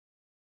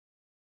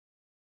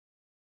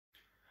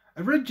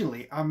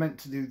Originally, I meant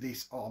to do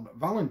this on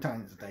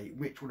Valentine's Day,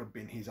 which would have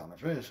been his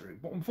anniversary,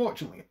 but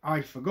unfortunately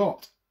I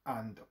forgot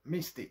and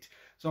missed it.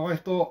 So I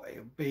thought it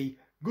would be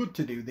good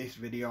to do this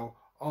video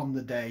on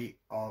the day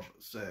of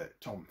Sir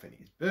Tom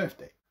Finney's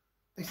birthday.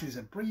 This is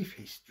a brief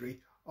history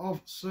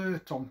of Sir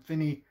Tom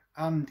Finney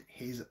and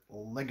his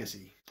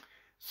legacy.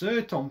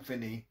 Sir Tom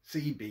Finney,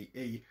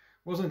 CBE,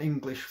 was an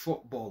English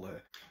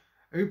footballer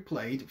who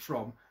played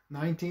from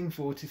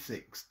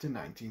 1946 to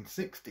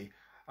 1960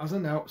 as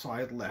an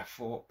outside left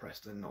for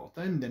Preston North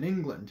End in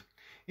England.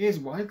 He is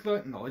widely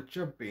acknowledged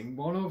to have been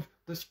one of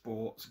the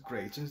sport's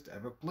greatest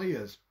ever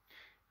players.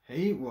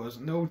 He was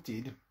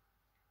noted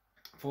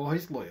for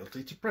his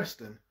loyalty to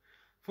Preston,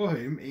 for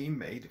whom he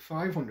made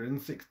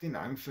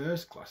 569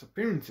 first-class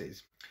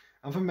appearances,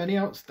 and for many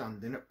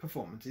outstanding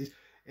performances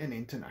in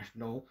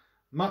international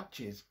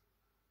matches.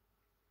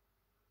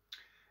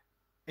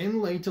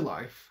 In later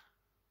life,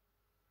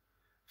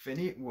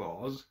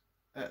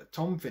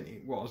 Tom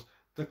Finney was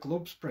the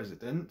club's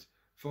president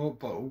for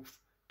both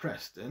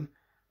Preston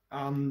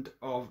and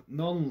of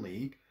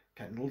non-league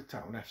Kendal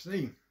Town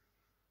FC.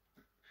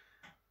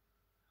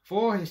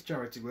 For his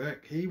charity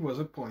work, he was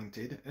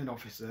appointed an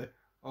officer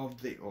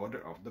of the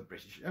Order of the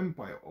British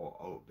Empire, or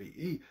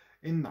OBE,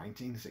 in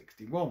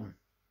 1961,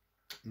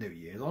 New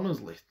Year's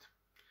Honours List,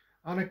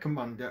 and a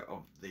commander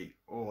of the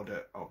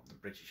Order of the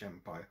British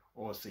Empire,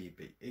 or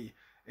CBE,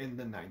 in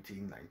the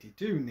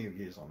 1992 New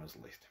Year's Honours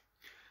List,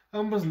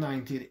 and was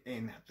knighted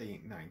in the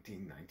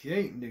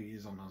 1998 New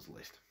Year's Honours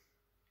List.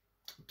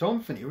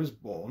 Tom Finney was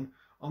born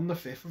on the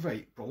 5th of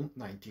April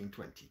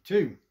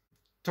 1922.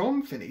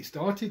 Tom Finney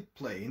started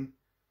playing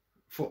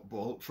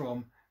football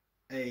from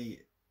a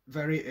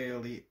very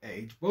early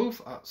age,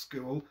 both at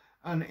school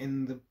and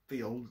in the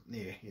field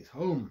near his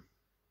home.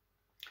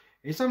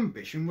 His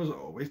ambition was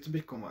always to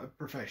become a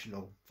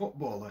professional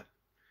footballer.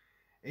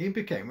 He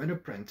became an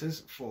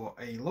apprentice for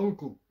a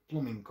local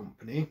plumbing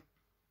company.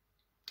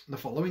 The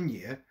following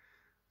year,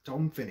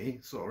 Tom Finney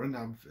saw an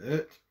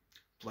advert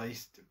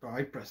placed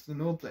by Preston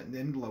North End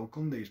in the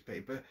local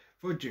newspaper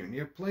for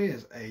junior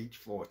players aged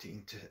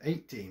 14 to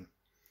 18.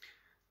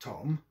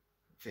 Tom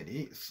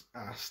Finney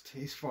asked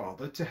his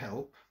father to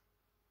help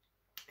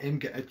him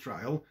get a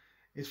trial.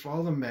 His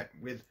father met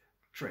with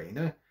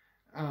trainer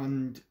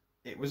and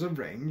it was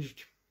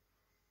arranged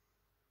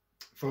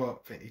for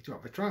Finney to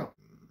have a trial.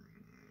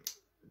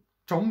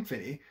 Tom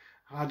Finney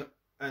had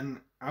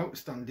an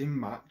outstanding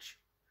match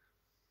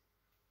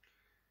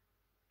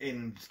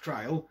in the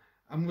trial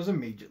and was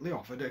immediately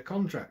offered a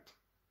contract.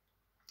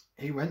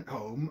 He went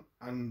home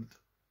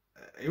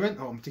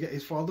to get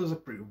his father's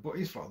approval, but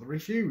his father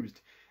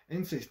refused,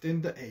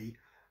 insisting that he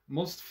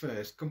must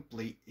first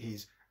complete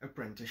his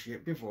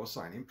apprenticeship before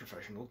signing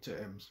professional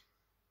terms.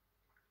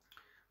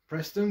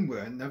 Preston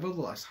were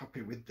nevertheless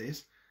happy with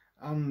this,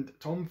 and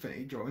Tom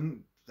Finney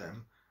joined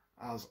them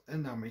as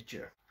an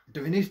amateur,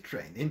 doing his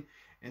training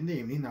in the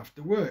evening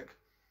after work,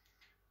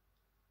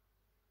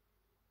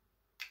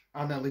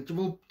 and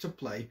eligible to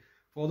play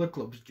for the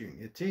club's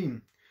junior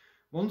team.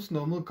 Once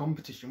normal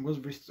competition was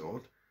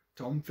restored,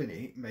 Tom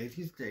Finney made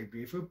his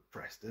debut for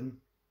Preston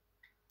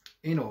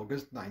in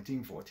August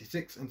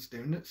 1946 and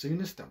soon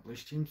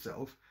established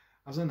himself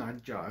as an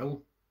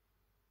agile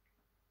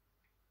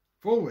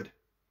forward.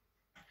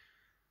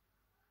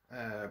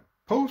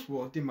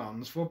 Post-war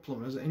demands for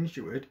plumbers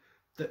ensured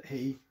that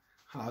he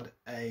had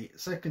a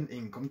second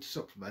income to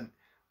supplement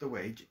the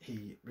wage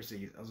he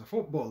received as a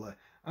footballer,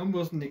 and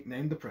was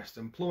nicknamed the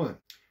Preston Plumber.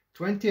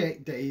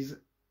 28 days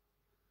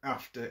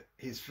after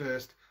his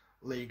first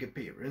league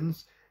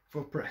appearance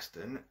for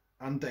Preston,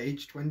 and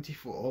aged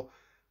 24,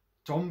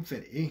 Tom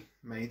Finney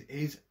made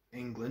his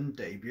England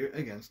debut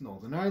against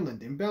Northern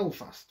Ireland in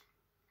Belfast,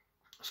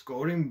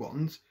 scoring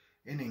once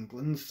in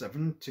England's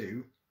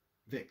 7-2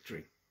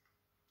 victory.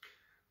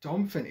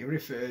 Tom Finney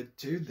referred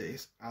to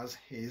this as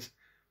his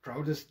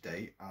proudest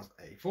day as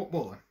a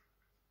footballer.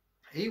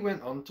 He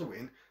went on to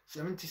win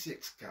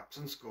 76 caps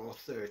and score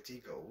 30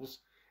 goals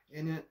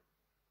in an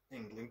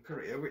England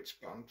career which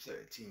spanned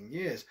 13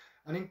 years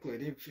and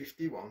included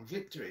 51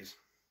 victories.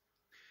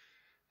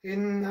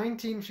 In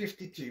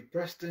 1952,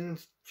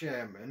 Preston's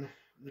chairman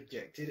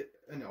rejected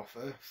an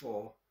offer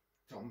for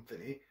Tom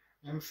Finney,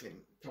 and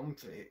Tom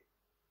Finney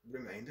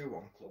remained a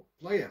one-club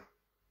player.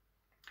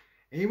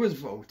 He was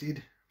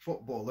voted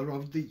Footballer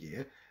of the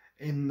Year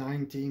in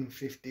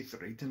 1953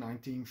 to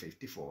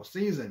 1954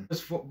 season,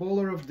 as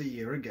Footballer of the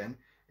Year again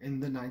in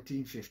the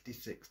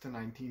 1956 to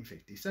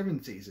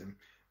 1957 season,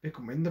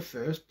 becoming the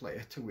first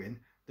player to win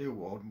the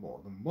award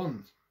more than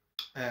once.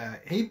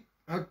 He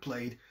had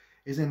played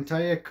his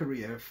entire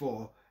career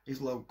for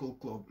his local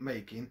club,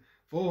 making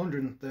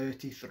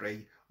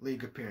 433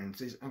 league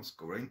appearances and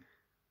scoring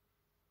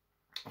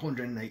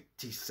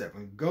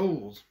 187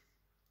 goals.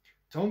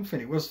 Tom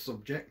Finney was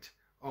subject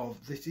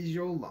of This Is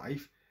Your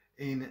Life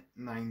in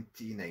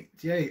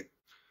 1988.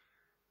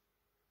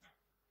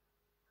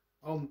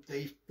 On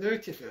the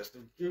 31st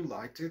of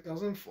July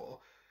 2004,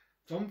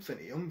 Tom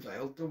Finney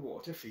unveiled the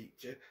water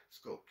feature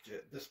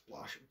sculpture The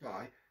Splash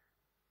by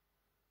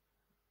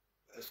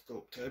the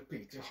sculptor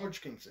Peter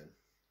Hodgkinson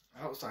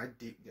outside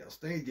Deepdale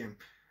Stadium,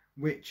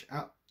 which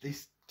at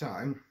this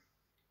time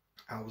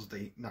housed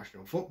the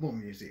National Football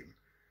Museum.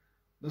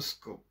 The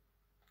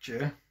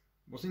sculpture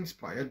was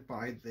inspired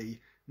by the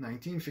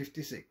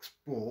 1956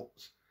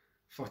 sports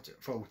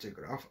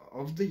photograph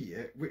of the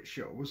year, which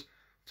shows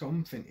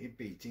Tom Finney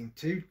beating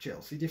 2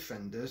 Chelsea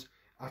defenders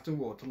at a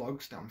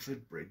waterlogged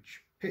Stamford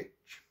Bridge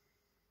pitch,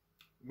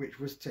 which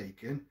was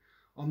taken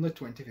on the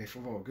 25th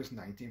of August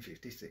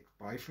 1956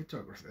 by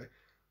photographer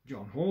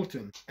John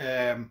Horton.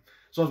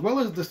 So as well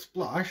as the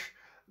splash,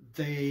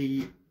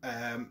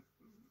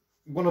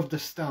 one of the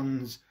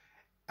stands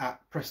at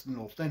Preston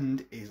North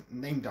End is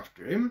named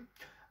after him.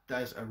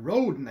 There's a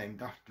road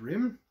named after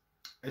him,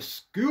 a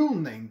school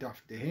named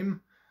after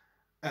him,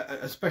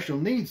 a special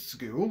needs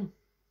school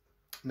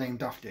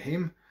named after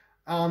him,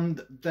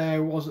 and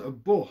there was a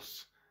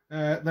bus.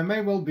 There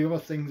may well be other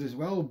things as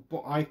well,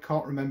 but I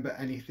can't remember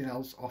anything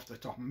else off the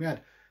top of my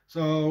head.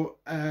 So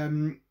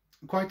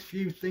quite a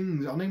few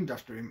things are named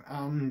after him,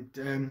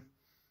 and